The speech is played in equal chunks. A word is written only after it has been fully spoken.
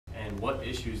what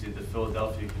issues did the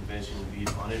Philadelphia Convention leave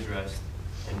unaddressed,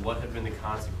 and what have been the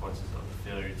consequences of the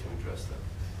failure to address them?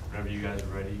 Whenever you guys are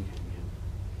ready, you can begin.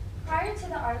 Prior to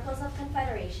the Articles of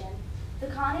Confederation, the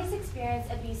colonies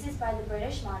experienced abuses by the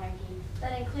British monarchy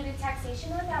that included taxation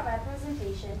without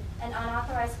representation and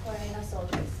unauthorized quartering of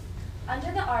soldiers.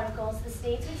 Under the Articles, the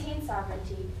states retained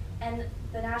sovereignty, and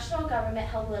the national government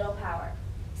held little power.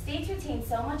 States retained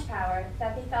so much power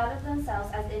that they thought of themselves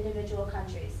as individual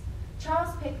countries.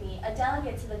 Charles Pinckney, a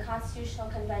delegate to the Constitutional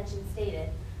Convention, stated,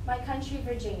 "My country,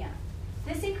 Virginia."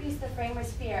 This increased the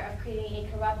framers' fear of creating a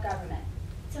corrupt government.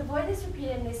 To avoid this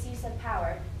repeated misuse of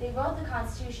power, they wrote the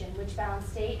Constitution, which bound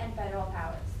state and federal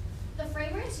powers. The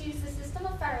framers used the system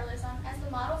of federalism as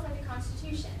the model for the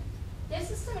Constitution. This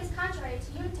system is contrary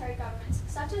to unitary governments,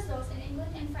 such as those in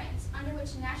England and France, under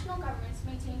which national governments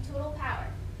maintain total power.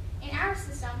 In our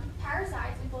system, power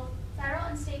resides in both federal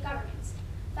and state governments.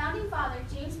 Founding Father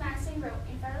James Madison wrote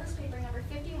in Federalist Paper No.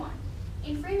 51,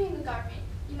 "In framing the government,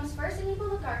 you must first enable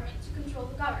the government to control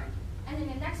the governed, and in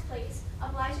the next place,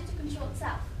 oblige it to control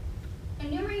itself."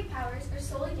 Enumerated powers are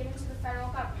solely given to the federal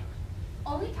government.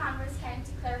 Only Congress can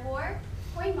declare war,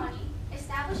 coin money,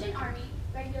 establish an army,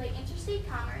 regulate interstate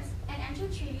commerce, and enter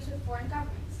treaties with foreign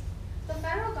governments. The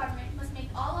federal government must make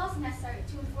all laws necessary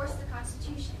to enforce the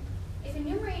Constitution. If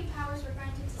enumerated powers were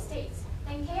granted to states,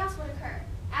 then chaos would occur,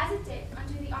 as it did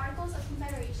under the Articles of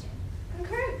Confederation.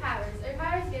 Concurrent powers are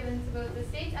powers given to both the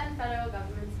states and federal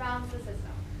governments balance the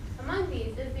system. Among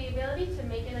these is the ability to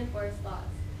make and enforce laws.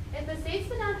 If the states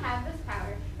did not have this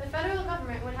power, the federal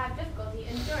government would have difficulty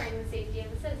ensuring the safety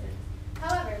of the citizens.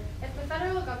 However, if the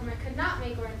federal government could not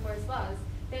make or enforce laws,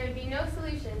 there would be no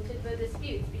solution to the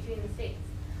disputes between the states.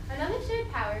 Another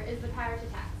shared power is the power to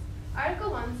tax.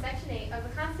 Article 1, Section 8 of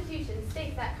the Constitution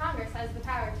states that Congress has the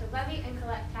power to levy and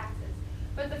collect taxes,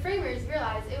 but the framers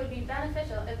realized it would be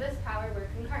beneficial if this power were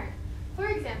concurrent. For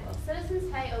example,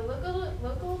 citizens pay a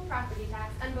local property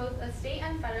tax on both a state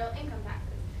and federal income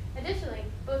taxes. Additionally,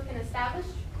 both can establish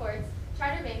courts,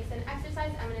 charter banks, and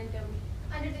exercise eminent domain.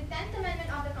 Under the 10th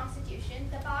Amendment of the Constitution,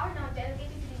 the power not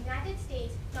delegated to the United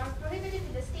States nor prohibited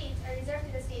to the states are reserved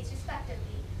to the states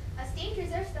respectively. A state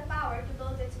reserves the power to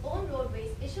build its own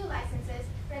roadways, issue licenses,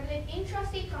 regulate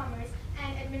intrastate commerce,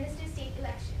 and administer state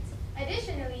elections.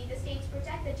 Additionally, the states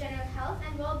protect the general health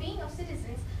and well-being of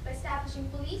citizens by establishing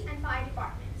police and fire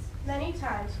departments. Many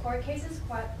times, court cases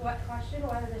question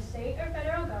whether the state or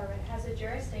federal government has the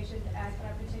jurisdiction to act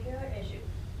on a particular issue.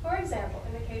 For example,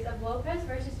 in the case of Lopez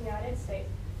versus United States,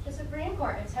 the Supreme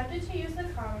Court attempted to use the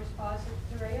Commerce Clause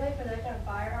to regulate possession of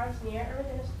firearms near or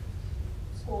within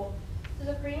a school.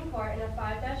 The Supreme Court, in a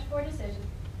 5-4 decision,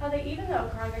 held that even though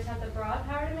Congress had the broad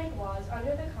power to make laws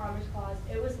under the Commerce Clause,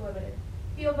 it was limited.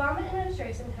 The Obama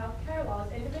administration's health care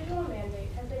law's individual mandate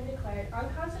has been declared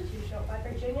unconstitutional by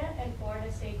Virginia and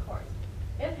Florida state courts.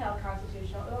 If held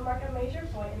constitutional, it will mark a major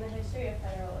point in the history of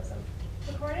federalism.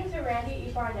 According to Randy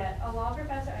E. Barnett, a law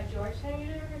professor at Georgetown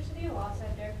University Law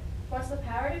Center, once the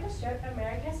power to constrict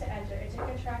Americans to enter into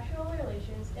contractual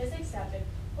relations is accepted,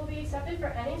 will be accepted for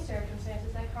any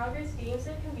circumstances that Congress deems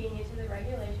it convenient to the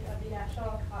regulation of the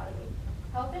national economy.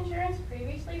 Health insurance,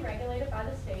 previously regulated by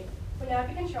the state, would now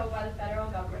be controlled by the federal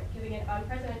government, giving it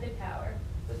unprecedented power.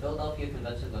 The Philadelphia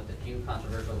Convention looked at few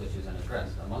controversial issues and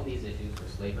addressed. Among these issues were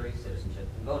slavery, citizenship,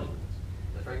 and voting rights.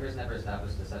 The framers never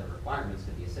established a set of requirements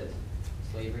to be a citizen.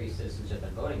 Slavery, citizenship,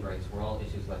 and voting rights were all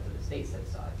issues left to the states to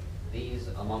decide. These,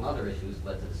 among other issues,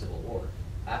 led to the Civil War.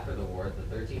 After the war,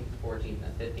 the 13th, 14th,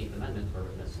 and 15th Amendments were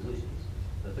written as solutions.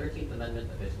 The 13th Amendment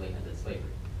officially ended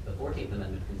slavery. The 14th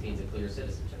Amendment contains a clear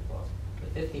citizenship clause.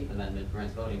 The 15th Amendment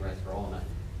grants voting rights for all men.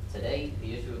 Today,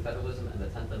 the issue of federalism and the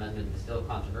 10th Amendment is still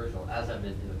controversial, as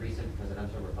evident in the recent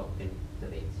presidential Republican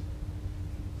debates.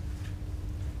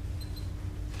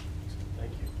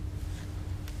 Thank you.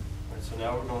 All right, so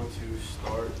now we're going to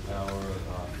start our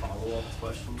follow-up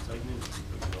question segment.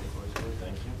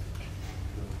 Thank you.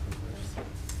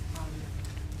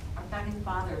 Our founding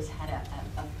fathers had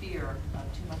a fear of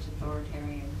too much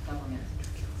authoritarian government.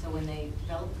 So when they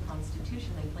developed the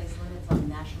Constitution, they placed limits on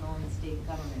national and state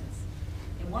governments.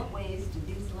 In what ways do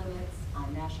these limits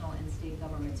on national and state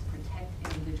governments protect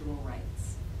individual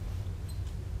rights?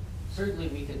 Certainly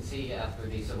we can see after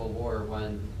the Civil War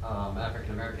when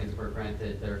African Americans were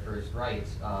granted their first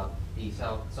rights, the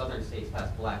southern states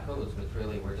passed black codes, which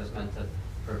really were just meant to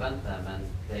prevent them, and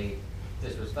they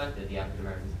disrespected the African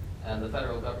Americans. And the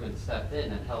federal government stepped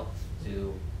in and helped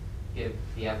to give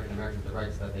the African Americans the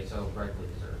rights that they so rightfully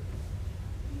deserve.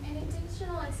 An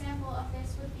additional example of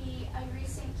this would be a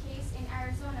recent case in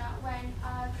Arizona when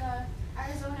the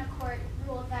Arizona court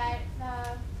ruled that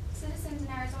the citizens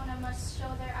in Arizona must show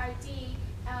their ID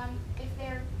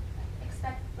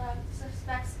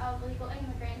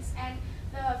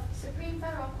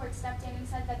federal court stepped in and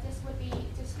said that this would be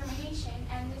discrimination,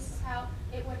 and this is how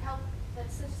it would help the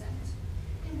citizens.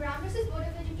 In Brown versus Board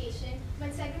of Education,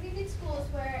 when segregated schools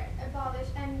were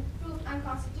abolished and proved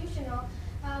unconstitutional,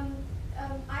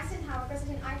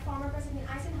 former President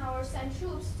Eisenhower sent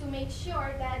troops to make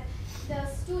sure that the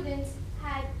students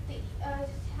had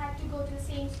to go to the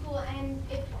same school and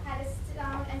it had a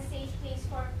sound and safe place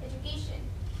for education.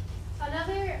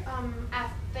 Another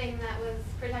thing that was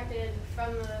protected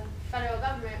from the federal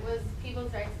government was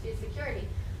people's rights to security.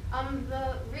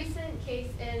 The recent case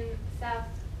in South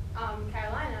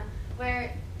Carolina,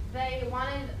 where they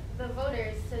wanted the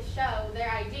voters to show their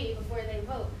ID before they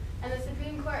vote, and the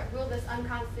Supreme Court ruled this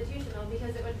unconstitutional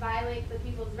because it would violate the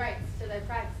people's rights to their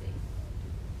privacy.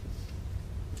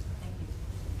 Thank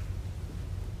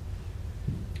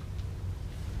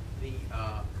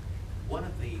you. One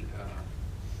of the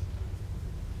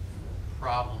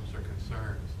problems or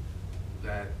concerns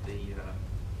that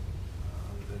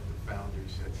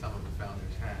some of the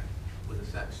founders had with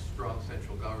a strong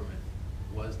central government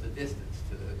was the distance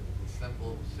to the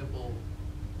simple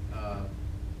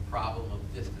problem of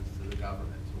distance to the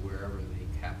government, to wherever the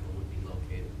capital would be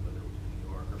located, whether it was New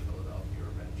York or Philadelphia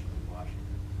or eventually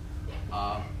Washington.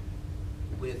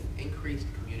 With increased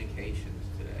communications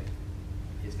today,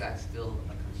 is that still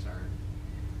a concern?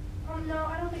 No,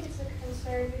 I don't think it's a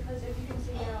concern, because if you can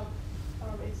see now,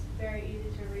 it's very easy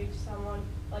to reach someone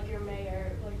like your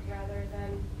mayor, rather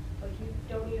than, you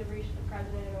don't need to reach the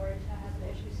president in order to have an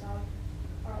issue solved.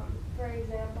 For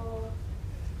example,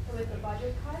 with the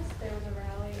budget cuts, there was a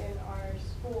rally in our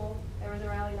school. There was a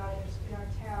rally not in our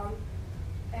town,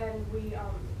 and we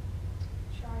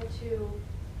tried to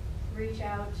reach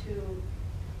out to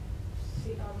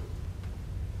see.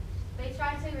 They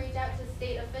tried to reach out to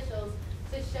state officials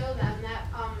to show them that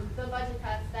the budget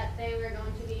cuts that they were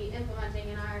going to be implementing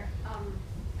in our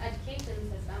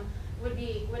education system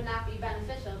would not be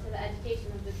beneficial to the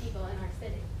education of the people in our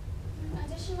city.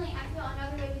 Additionally, I feel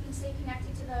another way we can stay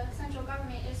connected to the central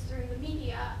government is through the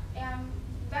media.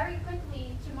 Very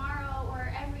quickly, tomorrow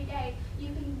or every day, you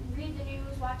can read the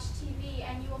news, watch TV,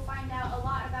 and you will find out a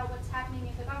lot about what's happening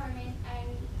in the government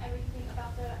and everything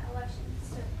about the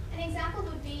elections. An example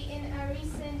would be in a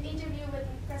recent interview with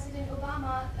President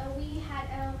Obama, we had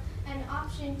an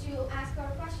option to ask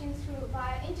our questions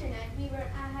via internet. We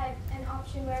had an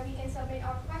option where we can submit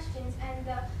our questions, and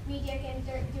the media can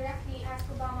directly ask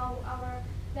Obama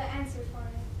the answer for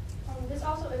it. This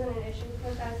also isn't an issue,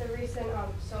 because as the recent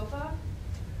SOFA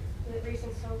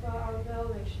bill,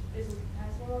 which isn't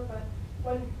passing anymore, but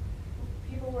when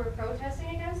people were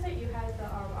protesting against it, you had the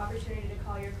opportunity to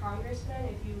call your congressman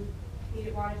if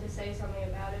you wanted to say something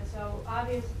about it. So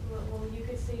obviously, you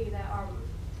could see that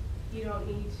you don't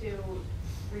need to.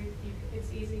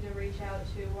 It's easy to reach out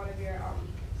to one of your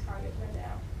congressmen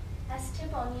now. As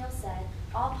Tip O'Neill said,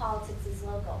 all politics is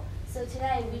local. So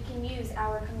today we can use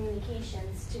our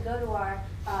communications to go to our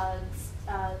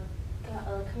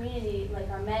community, like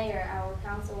our mayor, our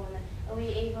councilwoman, and we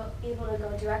able to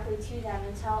go directly to them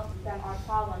and tell them our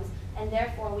problems, and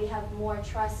therefore we have more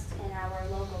trust in our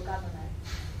local government.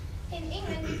 In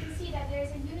England, we can see that there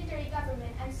is a unitary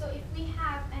government, and so if we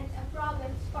have a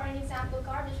problem, for an example,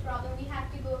 garbage problem, we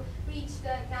have to go reach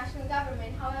the national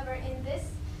government. However, in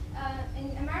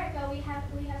America, we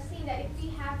have seen that if we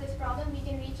have this problem, we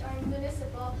can reach our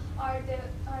municipal or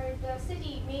the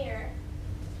city mayor.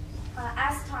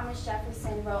 As Thomas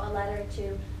Jefferson wrote a letter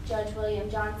to Judge William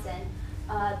Johnson,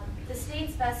 the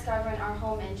states best govern our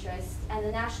home interests, and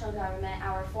the national government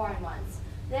our foreign ones.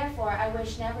 Therefore, I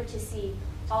wish never to see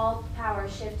all power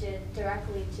shifted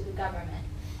directly to the government.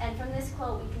 And from this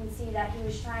quote, we can see that he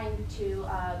was trying to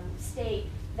state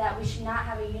that we should not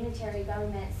have a unitary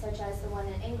government such as the one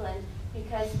in England,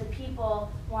 because the people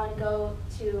want to go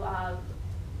to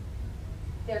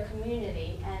their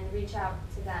community and reach out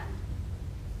to them.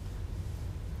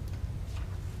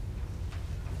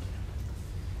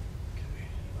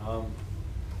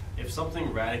 If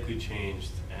something radically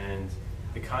changed and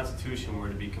the Constitution were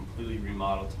to be completely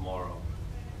remodeled tomorrow,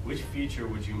 which feature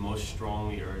would you most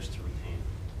strongly urge to retain?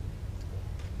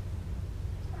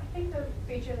 I think the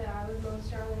feature that I would most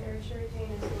strongly urge to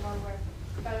retain is the one where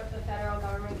the federal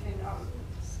government can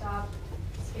stop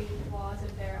state laws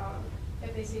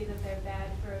if they see that they're bad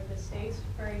for the states.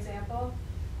 For example,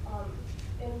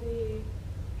 in the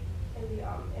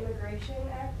Immigration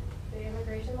Act, the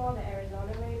immigration law that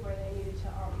Arizona made, where they needed to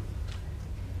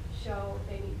show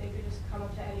they could just come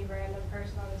up to any random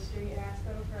person on the street and ask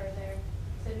them for their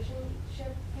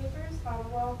citizenship papers.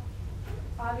 Well,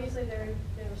 obviously there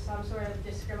was some sort of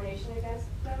discrimination against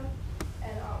them,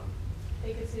 and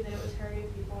they could see that it was hurting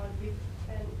people,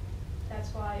 and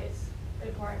that's why it's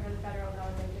important for the federal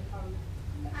government to come.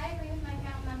 I agree with my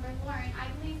panel member, Lauren.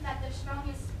 I believe that the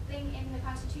strongest thing in the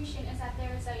Constitution is that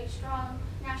there is a strong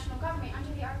national government. Under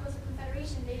the Articles of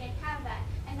Confederation, they didn't have that.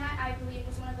 And that, I believe,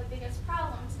 was one of the biggest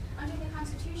problems. Under the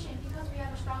Constitution, because we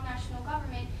have a strong national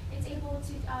government, it's able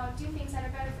to do things that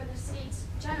are better for the states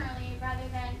generally, rather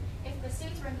than if the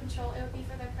states were in control, it would be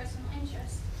for their personal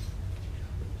interests.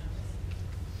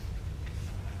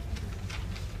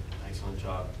 Excellent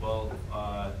job. Well,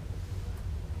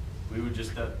 we would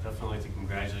just definitely like to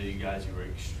congratulate you guys. You were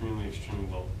extremely, extremely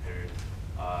well prepared.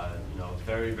 You know,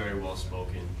 very, very well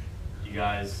spoken. You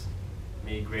guys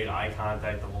made great eye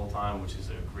contact the whole time, which is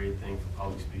a great thing for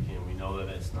public speaking. We know that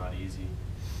it's not easy.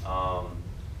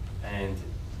 And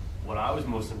what I was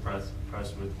most impressed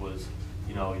with was,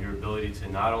 you know, your ability to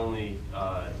not only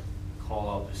call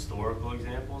out historical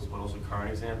examples, but also current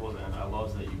examples. And I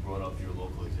love that you brought up your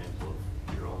local example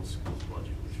of your own school's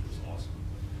budget, which was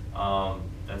awesome.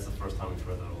 That's the first time we've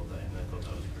heard that all day, and I thought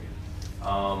that was great.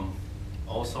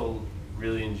 Also,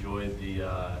 really enjoyed the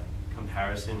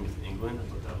comparison with England. I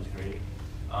thought that was great.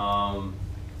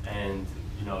 And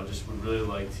you know, just would really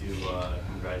like to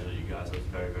congratulate you guys. I was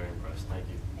very, very impressed. Thank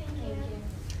you. Thank you.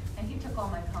 And you took all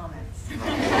my comments.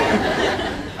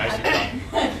 Actually,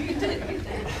 You did.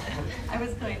 I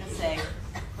was going to say,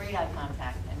 great eye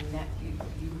contact, and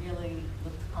you really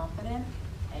looked confident,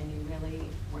 and you really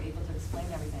were able to explain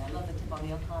everything. I love the Tip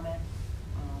O'Neill comment,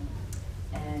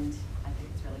 and I think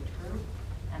it's really true.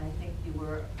 And I think you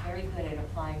were very good at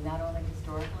applying not only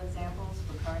historical examples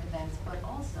for current events, but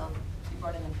also you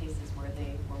brought in the cases where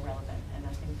they were relevant. And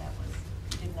I think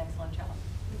you did an excellent job.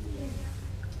 It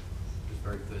was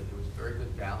very good. There was a very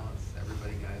good balance.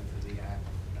 Everybody got into the act,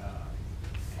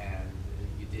 and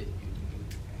you did. You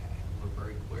were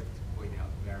very quick to point out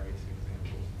various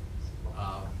examples.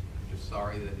 I'm just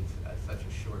sorry that it's such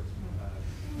a short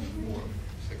 4 or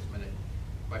 6 minute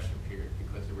question period,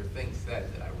 because there were things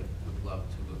said that I would love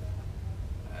to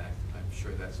have, I'm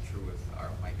sure that's true with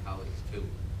my colleagues too,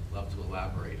 love to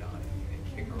elaborate on and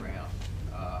kick around.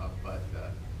 But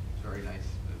it's very nice,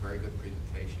 a very good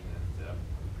presentation, and